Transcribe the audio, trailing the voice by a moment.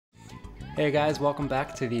Hey guys, welcome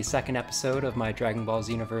back to the second episode of my Dragon Ball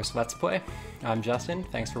Xenoverse Let's Play. I'm Justin,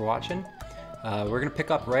 thanks for watching. We're going to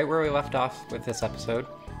pick up right where we left off with this episode.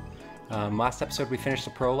 Last episode we finished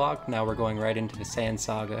the prologue, now we're going right into the Saiyan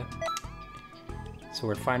Saga. So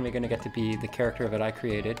we're finally going to get to be the character that I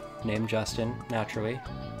created, named Justin, naturally.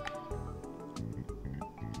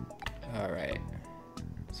 Alright,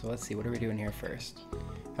 so let's see, what are we doing here first?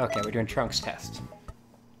 Okay, we're doing Trunks test.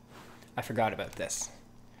 I forgot about this.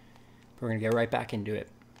 We're going to get right back into it.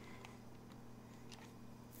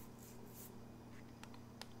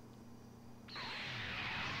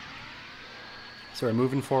 So we're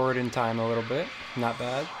moving forward in time a little bit. Not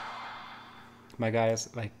bad. My guy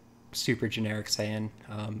is like super generic Saiyan.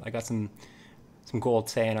 I got some gold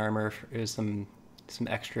Saiyan armor. It was some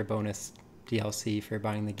extra bonus DLC for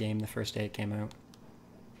buying the game the first day it came out.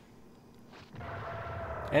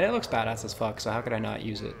 And it looks badass as fuck, so how could I not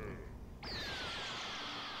use it?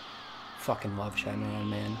 Fucking love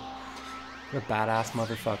Shenron, man. You're a badass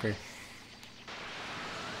motherfucker.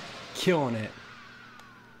 Killing it.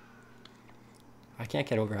 I can't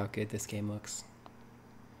get over how good this game looks.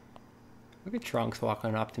 Look at Trunks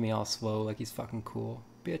walking up to me all slow like he's fucking cool.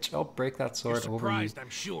 Bitch, I'll break that sword over you. You're surprised,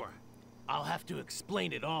 I'm sure. I'll have to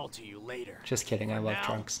explain it all to you later. Just kidding, I love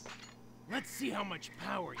Trunks. Let's see how much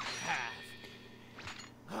power you have.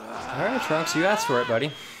 Alright, Trunks, you asked for it,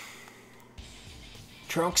 buddy.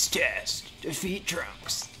 Trunks test. Defeat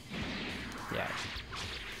Trunks. Yeah.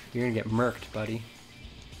 You're gonna get murked, buddy.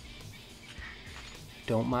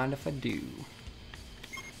 Don't mind if I do.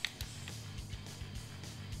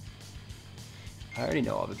 I already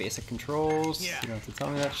know all the basic controls. Yeah. You don't have to tell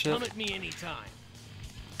me that shit. Come at me anytime.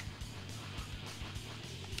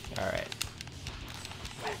 Alright.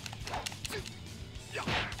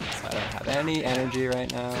 So I don't have any energy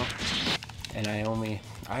right now. And I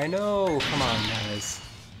know! Come on, guys.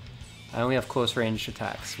 I only have close range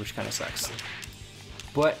attacks, which kind of sucks.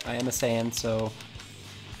 But I am a Saiyan, so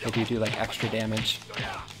I do like extra damage.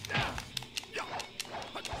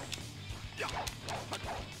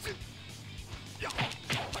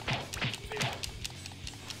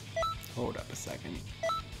 Hold up a second.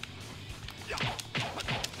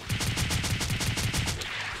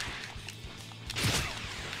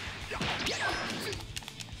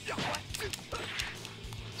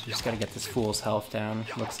 So just gotta get this fool's health down,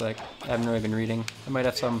 looks like. I haven't really been reading. I might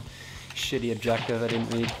have some shitty objective I didn't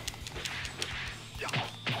read.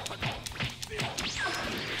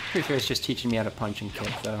 Pretty sure it's just teaching me how to punch and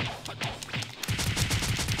kick, though.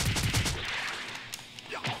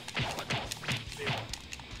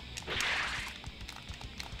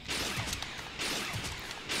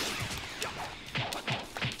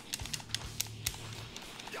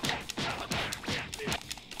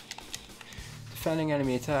 Defending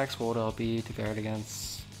enemy attacks, hold LB to guard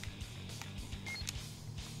against.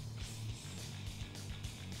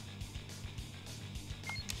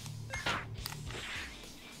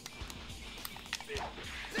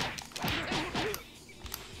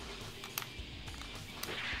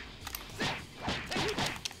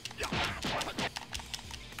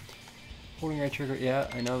 Holding right trigger, yeah,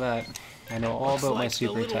 I know that. I know all about my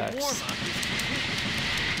super attacks.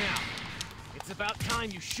 Now, it's about time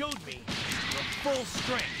you showed me your full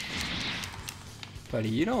strength. Buddy,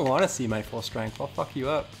 you don't want to see my full strength. I'll fuck you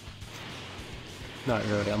up. Not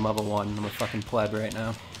really, I'm level 1. I'm a fucking pleb right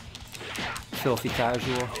now. Filthy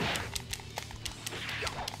casual.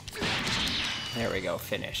 There we go,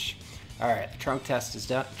 finish. Alright, the Trunks test is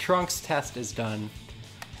done. Trunks test is done.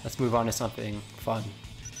 Let's move on to something fun.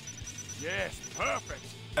 Yes, perfect.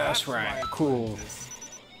 That's right, cool.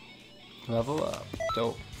 Level up,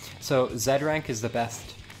 dope. So Z rank is the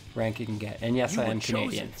best rank you can get, and yes, I am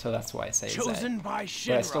Canadian, so that's why I say chosen Z. by Shenron.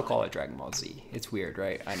 But I still call it Dragon Ball Z. It's weird,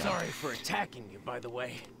 right? I know. Sorry for attacking you, by the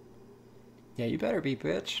way. Yeah, you better be,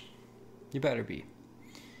 bitch. You better be.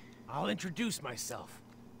 I'll introduce myself.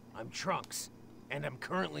 I'm Trunks, and I'm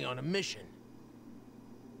currently on a mission.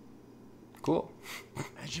 Cool.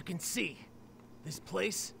 As you can see, this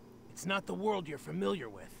place, it's not the world you're familiar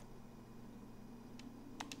with.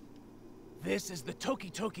 This is the Toki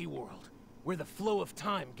Toki world, where the flow of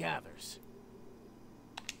time gathers.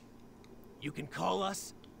 You can call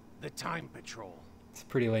us the Time Patrol. It's a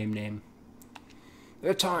pretty lame name.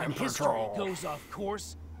 The Time When Patrol. history goes off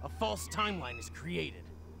course, a false timeline is created.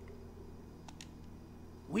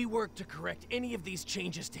 We work to correct any of these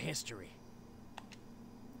changes to history.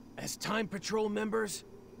 As Time Patrol members,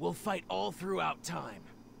 we'll fight all throughout time.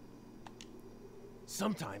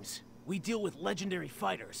 Sometimes, we deal with legendary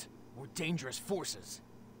fighters or dangerous forces.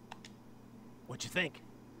 What you think?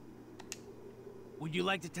 Would you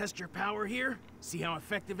like to test your power here? See how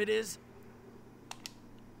effective it is?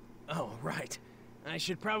 Oh, right. I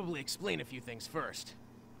should probably explain a few things first.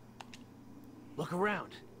 Look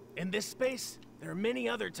around. In this space, there are many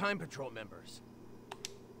other Time Patrol members.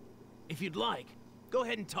 If you'd like, go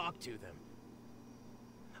ahead and talk to them.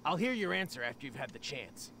 I'll hear your answer after you've had the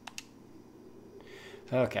chance.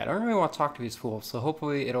 Okay, I don't really want to talk to these fools, so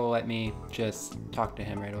hopefully it'll let me just talk to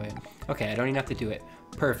him right away. Okay, I don't even have to do it.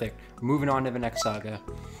 Perfect. Moving on to the next saga.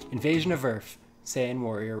 Invasion of Earth. Saiyan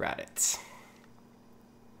Warrior Raditz.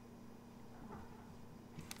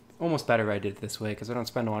 Almost better I did it this way, because I don't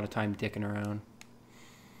spend a lot of time dicking around.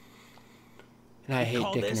 And I hate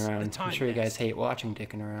dicking around. I'm sure you guys hate watching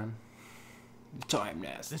dicking around. The Time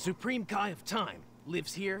Nest. The Supreme Kai of Time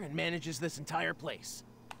lives here and manages this entire place.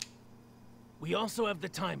 We also have the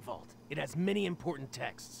Time Vault. It has many important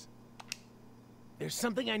texts. There's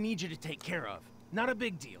something I need you to take care of. Not a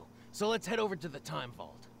big deal. So let's head over to the Time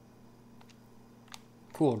Vault.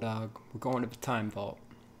 Cool, dog. We're going to the Time Vault.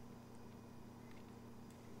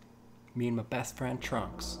 Me and my best friend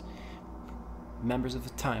Trunks. Members of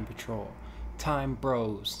the Time Patrol. Time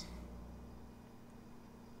Bros.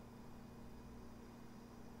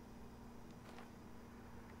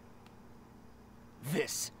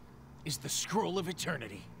 This is the Scroll of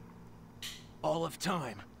Eternity. All of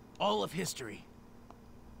time, all of history.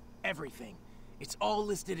 Everything. It's all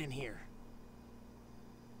listed in here.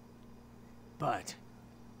 But...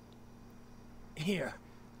 here,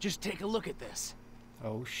 just take a look at this.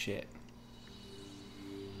 Oh shit.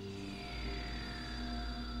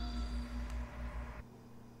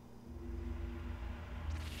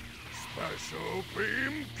 Special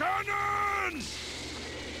beam cannon!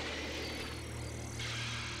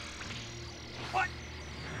 What?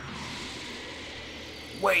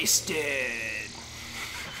 Wasted!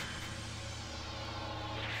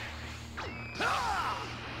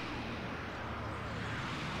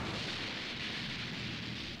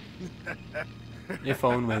 If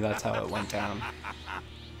only that's how it went down.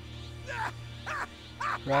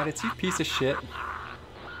 Raditz, you piece of shit.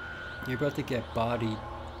 You're about to get bodied.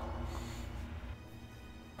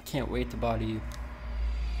 I can't wait to body you.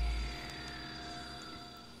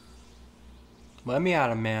 Let me at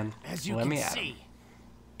him, man. As you can see,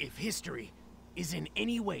 if history is in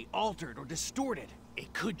any way altered or distorted,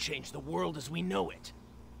 it could change the world as we know it.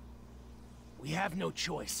 We have no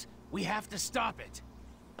choice. We have to stop it.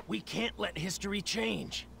 We can't let history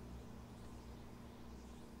change.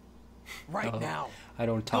 Right now, I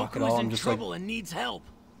don't talk at all. Goku's I'm in just trouble like, and needs help.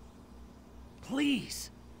 Please.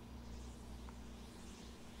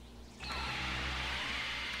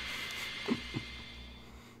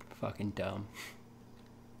 fucking dumb.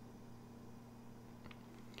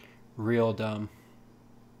 Real dumb.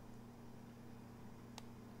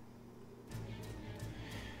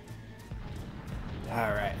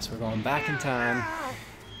 Alright, so we're going back in time.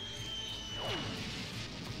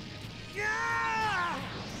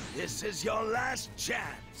 This is your last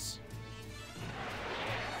chance.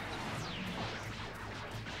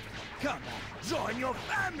 Come on, join your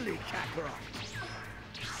family, Kakarot.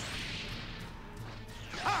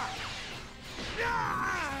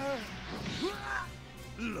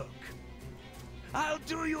 Look, I'll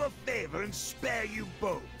do you a favor and spare you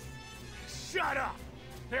both. Shut up!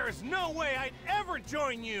 There is no way I'd ever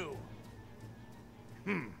join you!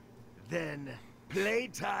 Then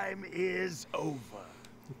playtime is over.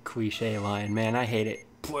 Cliche line, man, I hate it.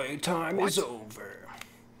 Playtime is over.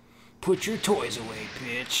 Put your toys away,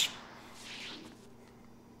 bitch.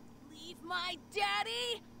 Leave my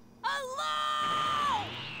daddy alone!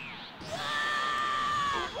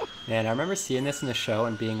 Man, I remember seeing this in the show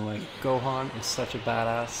and being like, Gohan is such a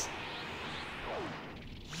badass.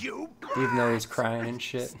 You Even though he's crying and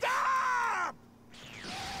shit. stop!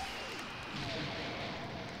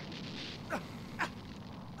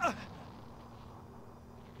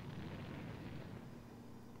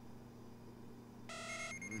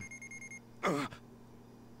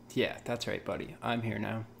 Yeah, that's right, buddy. I'm here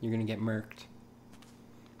now. You're gonna get murked.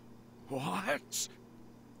 What?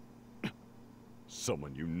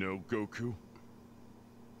 Someone you know, Goku?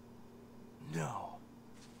 No.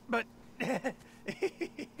 But...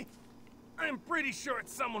 I'm pretty sure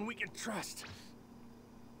it's someone we can trust.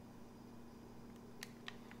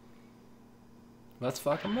 Let's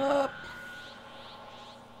fuck him up.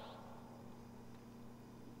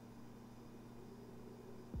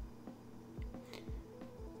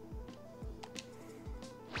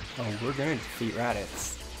 Oh, we're gonna defeat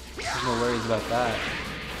Raditz. There's no worries about that.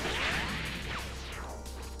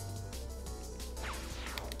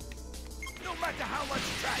 No matter how much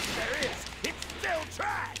trash there is, it's still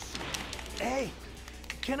trash! Hey,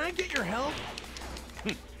 can I get your help?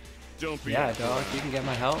 Don't be Yeah, dog, you can get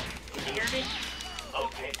my help. You hear me?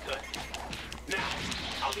 Okay, good. Now,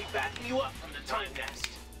 I'll be backing you up from the time nest.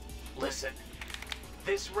 Listen,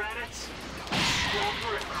 this Raditz is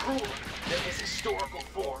stronger and crueler than his historical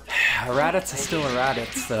form. A Raditz is still a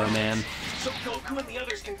Raditz, though, man. So Goku and the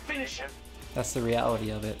others can finish him. That's the reality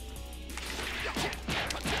of it.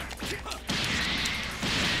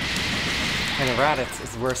 And a Raditz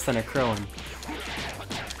is worse than a Krillin.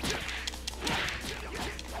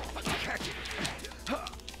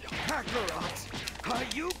 Kakarot,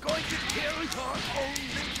 are you going to kill your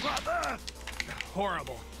only brother?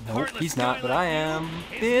 Horrible. Nope, Heartless he's guy not, but like I you am.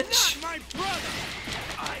 is Bitch! not my brother.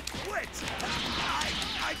 I quit.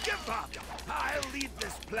 I give up. I'll leave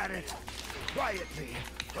this planet quietly,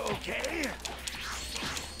 okay?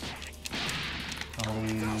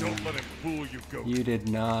 Don't let him fool you, Goku. You did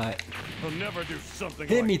not. He'll never do something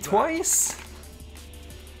Hit like me that. twice?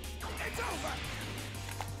 It's over.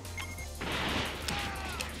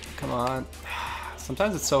 Come on.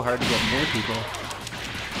 Sometimes it's so hard to get near people.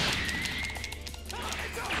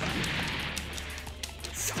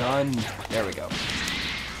 Stunned. There we go.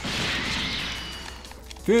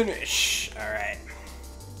 Finish! Alright.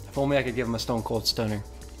 If only I could give him a Stone Cold Stunner.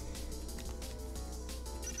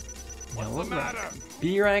 What's the matter?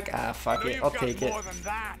 B rank? Ah, fuck it. You've I'll got take it. more than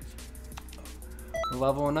that.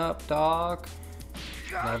 Leveling up, dog.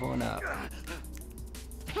 Leveling up.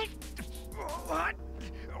 What?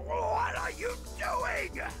 What are you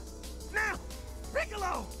doing? Now,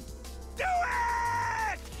 Piccolo, do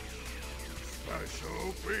it!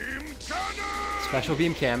 Special beam cannon! Special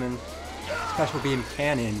Beam Cannon. Special Beam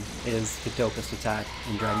Cannon is the dopest attack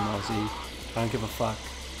in Dragon Ball Z. I don't give a fuck.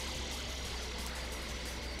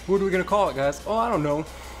 What are we gonna call it, guys? Oh, I don't know.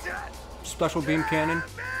 Special Beam Cannon.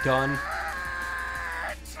 Done.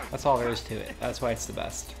 That's all there is to it. That's why it's the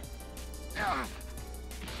best.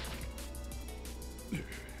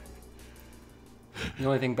 The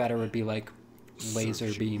only thing better would be like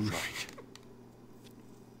Laser Beam.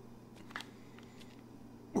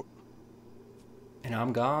 And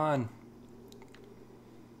I'm gone.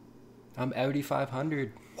 I'm Audi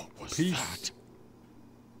 500. What was Peace. that?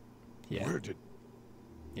 Yeah. Where did...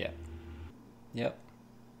 Yeah. Yep.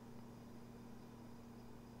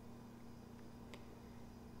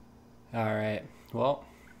 Alright. Well,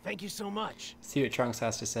 Thank you so much. see what Trunks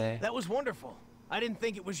has to say. That was wonderful. I didn't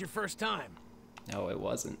think it was your first time. No, it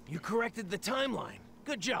wasn't. You corrected the timeline.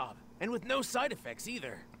 Good job. And with no side effects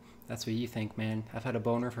either. That's what you think, man. I've had a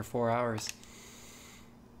boner for 4 hours.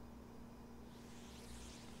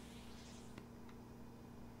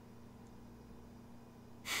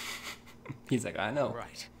 He's like, I know.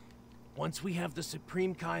 Right. Once we have the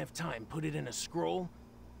Supreme Kai of Time put it in a scroll,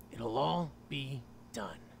 it'll all be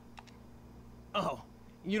done. Oh,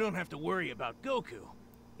 you don't have to worry about Goku.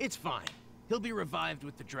 It's fine. He'll be revived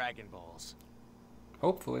with the Dragon Balls.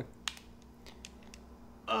 Hopefully.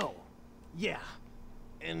 Oh, yeah.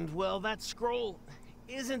 And well, that scroll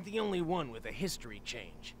isn't the only one with a history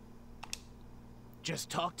change. Just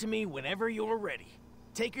talk to me whenever you're ready.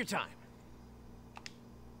 Take your time.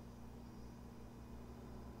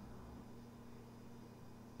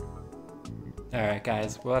 Alright,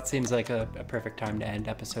 guys. Well, that seems like a perfect time to end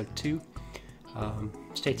episode 2.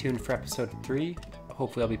 Stay tuned for episode 3.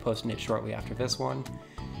 Hopefully I'll be posting it shortly after this one.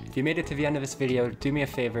 If you made it to the end of this video, do me a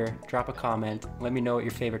favor, drop a comment, let me know what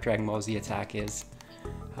your favorite Dragon Ball Z attack is.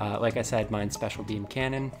 Like I said, mine's Special Beam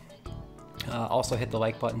Cannon. Also hit the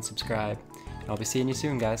like button, subscribe, and I'll be seeing you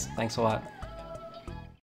soon, guys. Thanks a lot.